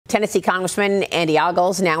Tennessee Congressman Andy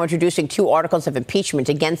Ogles now introducing 2 articles of impeachment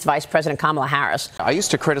against Vice President Kamala Harris. I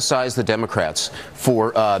used to criticize the Democrats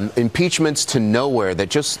for impeachments to nowhere that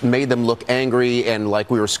just made them look angry and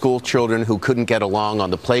like we were school children who couldn't get along on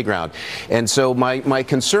the playground. And so my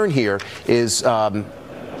concern here is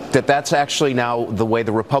that's actually now the way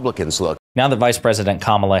the Republicans look. Now that Vice President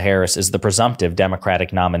Kamala Harris is the presumptive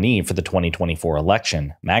Democratic nominee for the 2024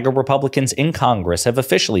 election, MAGA Republicans in Congress have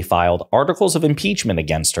officially filed articles of impeachment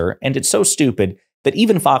against her, and it's so stupid that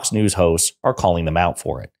even Fox News hosts are calling them out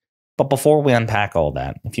for it. But before we unpack all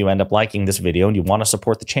that, if you end up liking this video and you want to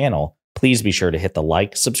support the channel, please be sure to hit the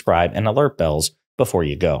like, subscribe, and alert bells before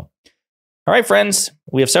you go. All right, friends,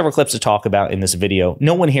 we have several clips to talk about in this video.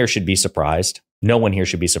 No one here should be surprised. No one here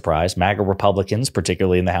should be surprised. MAGA Republicans,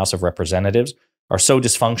 particularly in the House of Representatives, are so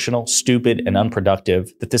dysfunctional, stupid, and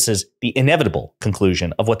unproductive that this is the inevitable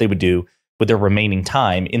conclusion of what they would do with their remaining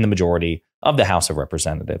time in the majority of the House of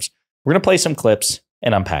Representatives. We're going to play some clips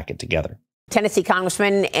and unpack it together. Tennessee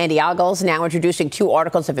Congressman Andy Ogles now introducing 2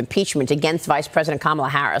 articles of impeachment against Vice President Kamala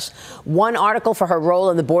Harris. One article for her role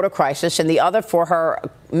in the border crisis and the other for her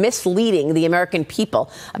misleading the American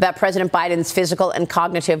people about President Biden's physical and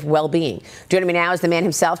cognitive well-being. Joining me now is the man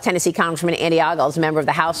himself, Tennessee Congressman Andy Ogles, a member of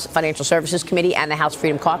the House Financial Services Committee and the House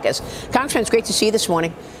Freedom Caucus. Congressman, it's great to see you this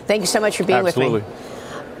morning. Thank you so much for being with me.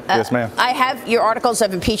 Yes, ma'am. I have your articles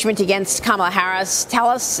of impeachment against Kamala Harris. Tell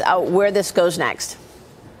us where this goes next.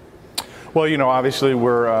 Well, you know, obviously we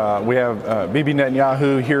have Bibi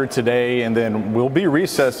Netanyahu here today, and then we'll be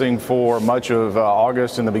recessing for much of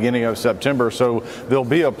August and the beginning of September. So there'll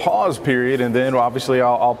be a pause period, and then obviously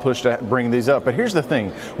I'll push to bring these up. But here's the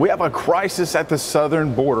thing. We have a crisis at the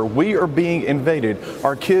southern border. We are being invaded.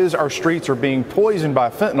 Our kids, our streets are being poisoned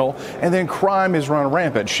by fentanyl, and then crime is run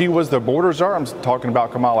rampant. She was the border czar. I'm talking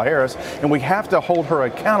about Kamala Harris, and we have to hold her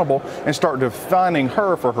accountable and start defining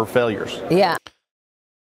her for her failures. Yeah.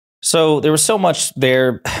 So there was so much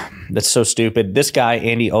there that's so stupid. This guy,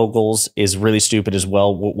 Andy Ogles, is really stupid as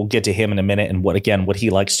well. We'll get to him in a minute and what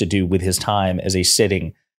he likes to do with his time as a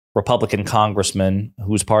sitting Republican congressman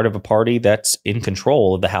who's part of a party that's in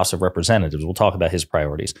control of the House of Representatives. We'll talk about his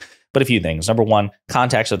priorities. But a few things. Number one,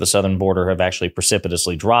 contacts at the southern border have actually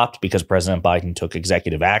precipitously dropped because President Biden took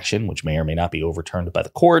executive action, which may or may not be overturned by the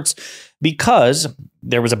courts, because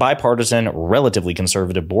there was a bipartisan, relatively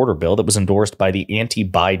conservative border bill that was endorsed by the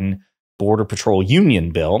anti-Biden Border Patrol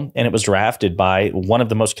Union bill, and it was drafted by one of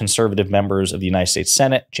the most conservative members of the United States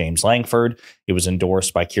Senate, James Lankford. It was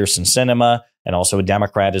endorsed by Kyrsten Sinema and also a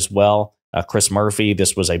Democrat as well, Chris Murphy.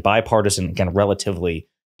 This was a bipartisan, again, relatively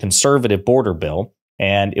conservative border bill,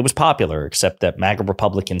 and it was popular, except that MAGA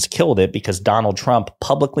Republicans killed it because Donald Trump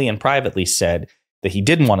publicly and privately said that he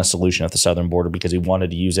didn't want a solution at the southern border because he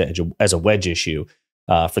wanted to use it as a wedge issue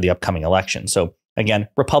for the upcoming election. So again,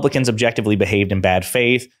 Republicans objectively behaved in bad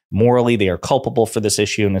faith. Morally, they are culpable for this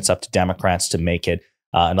issue, and it's up to Democrats to make it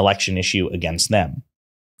an election issue against them.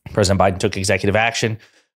 President Biden took executive action.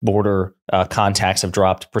 Border contacts have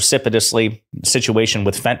dropped precipitously. The situation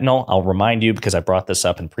with fentanyl, I'll remind you because I brought this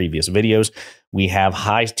up in previous videos. We have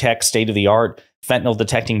high-tech, state-of-the-art fentanyl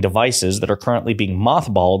detecting devices that are currently being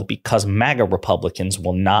mothballed because MAGA Republicans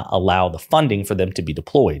will not allow the funding for them to be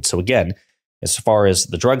deployed. So again, as far as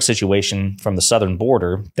the drug situation from the southern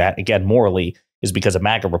border, that, again, morally is because of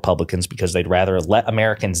MAGA Republicans, because they'd rather let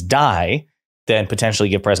Americans die than potentially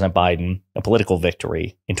give President Biden a political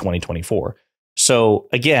victory in 2024. So,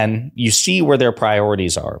 again, you see where their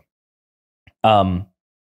priorities are. A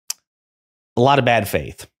lot of bad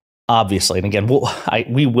faith, obviously. And again,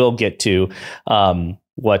 we will get to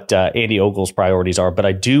what Andy Ogles' priorities are, but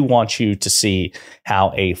I do want you to see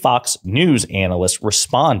how a Fox News analyst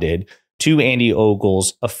responded to Andy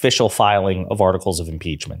Ogles' official filing of articles of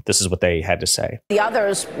impeachment. This is what they had to say. The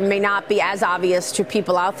others may not be as obvious to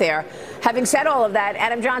people out there. Having said all of that,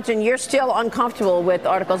 Adam Johnson, you're still uncomfortable with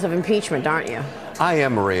articles of impeachment, aren't you? I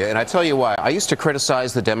am, Maria, and I tell you why. I used to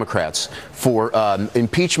criticize the Democrats for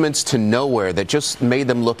impeachments to nowhere that just made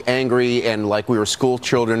them look angry and like we were school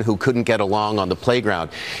children who couldn't get along on the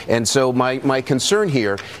playground. And so my concern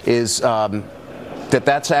here is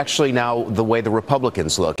that's actually now the way the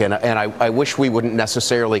Republicans look. And I wish we wouldn't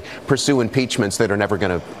necessarily pursue impeachments that are never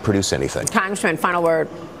going to produce anything. Congressman, final word.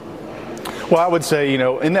 Well, I would say, you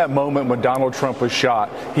know, in that moment when Donald Trump was shot,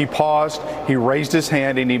 he paused, he raised his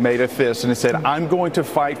hand, and he made a fist and he said, I'm going to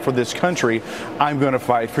fight for this country. I'm going to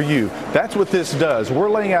fight for you. That's what this does. We're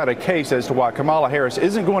laying out a case as to why Kamala Harris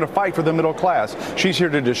isn't going to fight for the middle class. She's here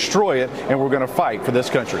to destroy it, and we're going to fight for this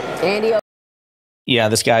country. Andy. Yeah,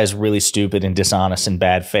 this guy is really stupid and dishonest and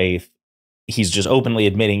bad faith. He's just openly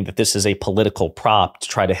admitting that this is a political prop to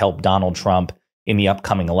try to help Donald Trump in the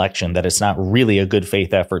upcoming election, that it's not really a good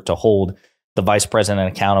faith effort to hold the vice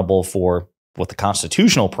president accountable for what the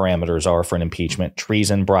constitutional parameters are for an impeachment: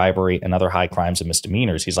 treason, bribery, and other high crimes and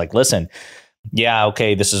misdemeanors. He's like, listen, yeah,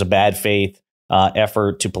 okay, this is a bad faith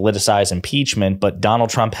effort to politicize impeachment, but Donald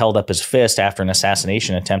Trump held up his fist after an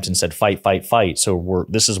assassination attempt and said, fight, fight, fight. So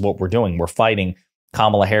this is what we're doing. We're fighting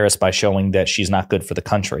Kamala Harris by showing that she's not good for the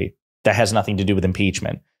country. That has nothing to do with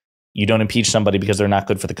impeachment. You don't impeach somebody because they're not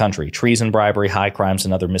good for the country. Treason, bribery, high crimes,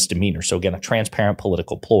 and other misdemeanors. So again, a transparent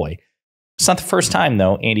political ploy. It's not the first time,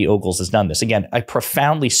 though, Andy Ogles has done this. Again, a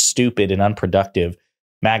profoundly stupid and unproductive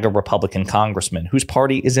MAGA Republican congressman whose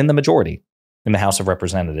party is in the majority in the House of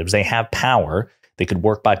Representatives. They have power. They could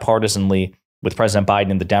work bipartisanly with President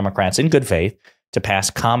Biden and the Democrats in good faith to pass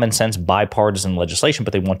common sense bipartisan legislation,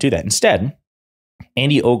 but they won't do that. Instead,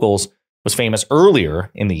 Andy Ogles was famous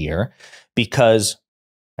earlier in the year because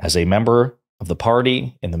as a member of the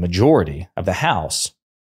party in the majority of the House,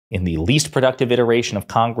 in the least productive iteration of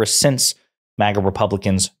Congress since MAGA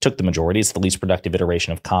Republicans took the majority, it's the least productive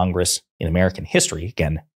iteration of Congress in American history.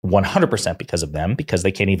 Again, 100% because of them, because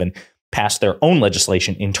they can't even pass their own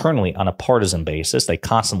legislation internally on a partisan basis. They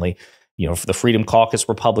constantly, for the Freedom Caucus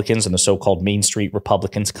Republicans and the so-called Main Street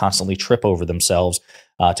Republicans constantly trip over themselves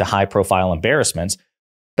to high-profile embarrassments.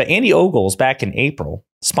 But Andy Ogles, back in April,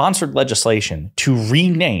 sponsored legislation to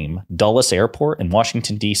rename Dulles Airport in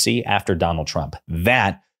Washington, D.C. after Donald Trump.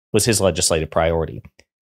 That was his legislative priority.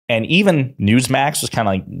 And even Newsmax was kind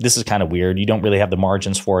of like, this is kind of weird. You don't really have the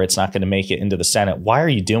margins for it. It's not going to make it into the Senate. Why are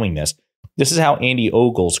you doing this? This is how Andy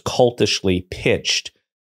Ogles cultishly pitched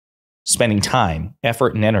spending time,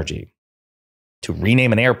 effort, and energy to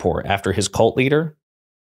rename an airport after his cult leader.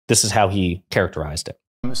 This is how he characterized it.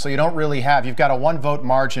 So you don't really have, you've got a 1-vote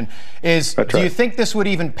margin. Do you think this would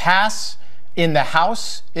even pass in the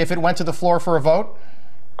House if it went to the floor for a vote?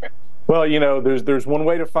 Well, there's one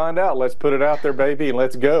way to find out. Let's put it out there, baby, and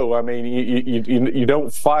let's go. I mean, you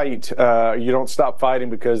don't fight, you don't stop fighting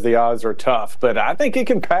because the odds are tough. But I think it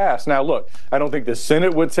can pass. Now, look, I don't think the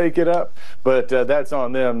Senate would take it up, but that's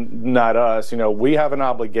on them, not us. We have an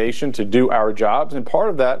obligation to do our jobs, and part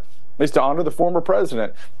of that is to honor the former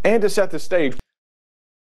president and to set the stage.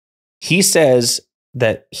 He says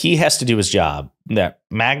that he has to do his job, that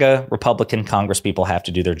MAGA Republican congresspeople have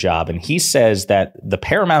to do their job. And he says that the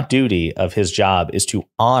paramount duty of his job is to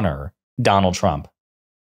honor Donald Trump.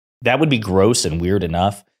 That would be gross and weird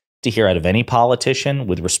enough to hear out of any politician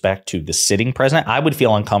with respect to the sitting president. I would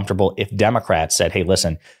feel uncomfortable if Democrats said, hey,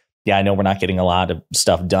 listen, yeah, I know we're not getting a lot of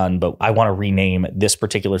stuff done, but I want to rename this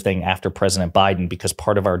particular thing after President Biden because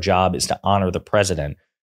part of our job is to honor the president.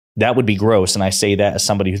 That would be gross. And I say that as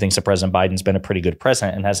somebody who thinks that President Biden's been a pretty good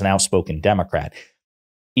president and as an outspoken Democrat.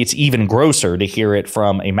 It's even grosser to hear it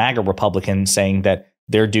from a MAGA Republican saying that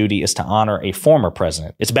their duty is to honor a former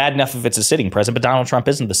president. It's bad enough if it's a sitting president, but Donald Trump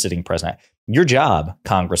isn't the sitting president. Your job,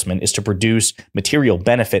 Congressman, is to produce material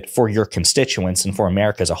benefit for your constituents and for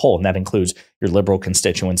America as a whole. And that includes your liberal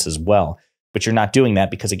constituents as well. But you're not doing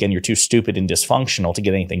that because, again, you're too stupid and dysfunctional to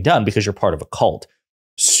get anything done because you're part of a cult.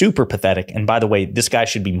 Super pathetic. And by the way, this guy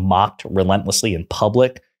should be mocked relentlessly in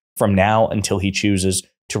public from now until he chooses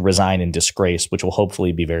to resign in disgrace, which will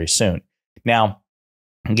hopefully be very soon. Now,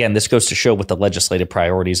 again, this goes to show what the legislative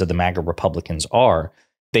priorities of the MAGA Republicans are.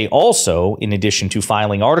 They also, in addition to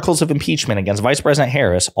filing articles of impeachment against Vice President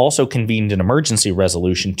Harris, also convened an emergency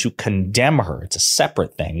resolution to condemn her. It's a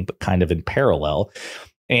separate thing, but kind of in parallel.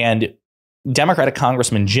 And Democratic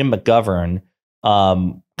Congressman Jim McGovern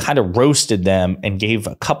kind of roasted them and gave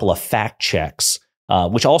a couple of fact checks,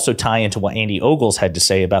 which also tie into what Andy Ogles had to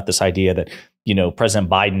say about this idea that, President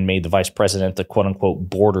Biden made the vice president the quote unquote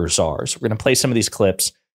border czar. So we're going to play some of these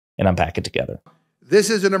clips and unpack it together.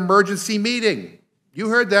 This is an emergency meeting. You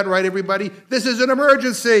heard that right, everybody. This is an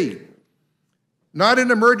emergency. Not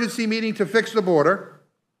an emergency meeting to fix the border,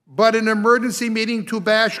 but an emergency meeting to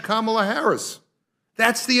bash Kamala Harris.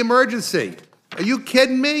 That's the emergency. Are you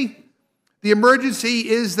kidding me? The emergency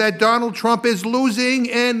is that Donald Trump is losing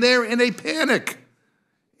and they're in a panic.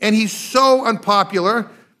 And he's so unpopular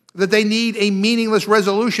that they need a meaningless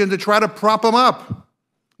resolution to try to prop him up.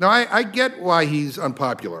 Now, I get why he's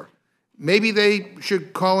unpopular. Maybe they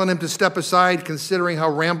should call on him to step aside considering how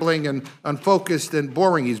rambling and unfocused and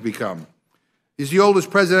boring he's become. He's the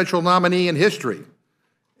oldest presidential nominee in history.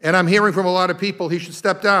 And I'm hearing from a lot of people he should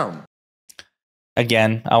step down.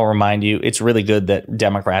 Again, I'll remind you, it's really good that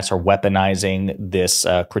Democrats are weaponizing this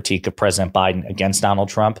critique of President Biden against Donald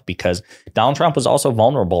Trump because Donald Trump was also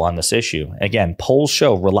vulnerable on this issue. Again, polls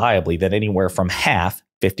show reliably that anywhere from half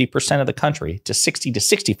 50% of the country to 60 to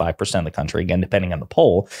 65% of the country, again, depending on the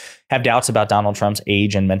poll, have doubts about Donald Trump's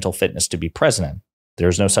age and mental fitness to be president.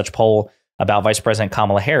 There's no such poll about Vice President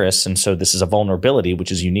Kamala Harris. And so this is a vulnerability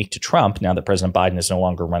which is unique to Trump now that President Biden is no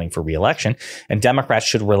longer running for re-election. And Democrats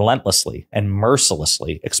should relentlessly and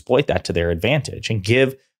mercilessly exploit that to their advantage and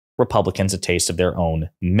give Republicans a taste of their own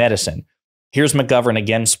medicine. Here's McGovern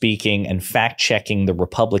again speaking and fact-checking the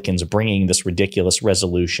Republicans bringing this ridiculous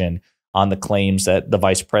resolution on the claims that the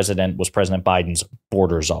vice president was President Biden's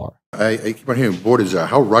border czar. I keep on hearing border czar.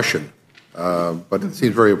 How Russian? But it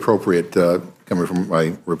seems very appropriate coming from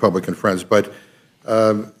my Republican friends. But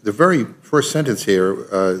the very first sentence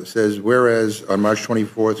here says, whereas on March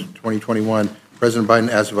 24th, 2021, President Biden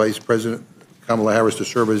asked Vice President Kamala Harris to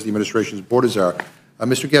serve as the administration's border czar.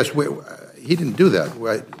 Mr. Guest, he didn't do that.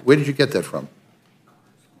 Where did you get that from?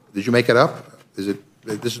 Did you make it up? This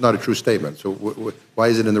is not a true statement. So why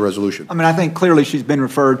is it in the resolution? I mean, I think clearly she's been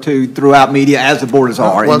referred to throughout media as the border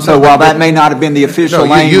czar. And so while that may not have been the official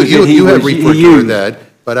language that he have referred used. to that,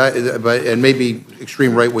 but and maybe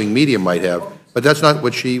extreme right-wing media might have, but that's not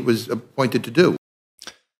what she was appointed to do.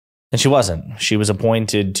 And she wasn't. She was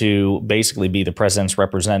appointed to basically be the president's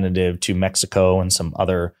representative to Mexico and some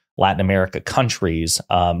other Latin America countries.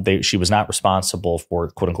 She was not responsible for,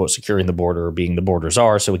 quote unquote, securing the border or being the border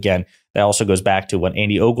czar. So again, that also goes back to what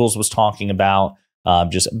Andy Ogles was talking about,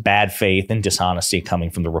 just bad faith and dishonesty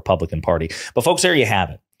coming from the Republican Party. But folks, there you have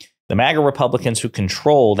it. The MAGA Republicans who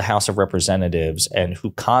control the House of Representatives and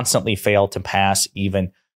who constantly fail to pass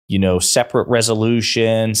even, separate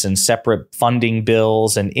resolutions and separate funding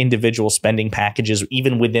bills and individual spending packages,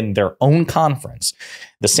 even within their own conference.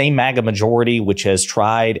 The same MAGA majority, which has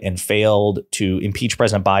tried and failed to impeach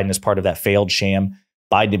President Biden as part of that failed sham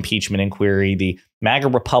Biden impeachment inquiry. The MAGA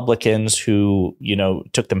Republicans who,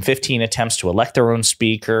 took them 15 attempts to elect their own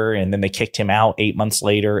speaker, and then they kicked him out 8 months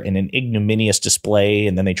later in an ignominious display.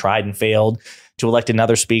 And then they tried and failed to elect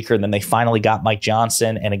another speaker. And then they finally got Mike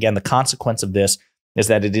Johnson. And again, the consequence of this is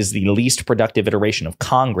that it is the least productive iteration of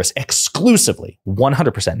Congress exclusively,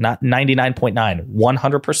 100%, not 99.9,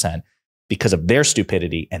 100%, because of their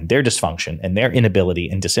stupidity and their dysfunction and their inability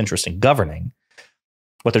and disinterest in governing.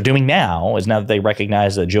 What they're doing now is, now that they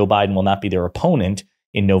recognize that Joe Biden will not be their opponent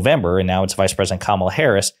in November, and now it's Vice President Kamala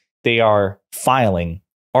Harris, they are filing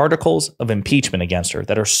articles of impeachment against her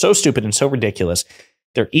that are so stupid and so ridiculous.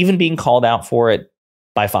 They're even being called out for it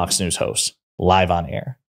by Fox News hosts live on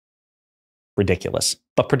air. Ridiculous,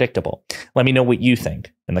 but predictable. Let me know what you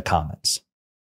think in the comments.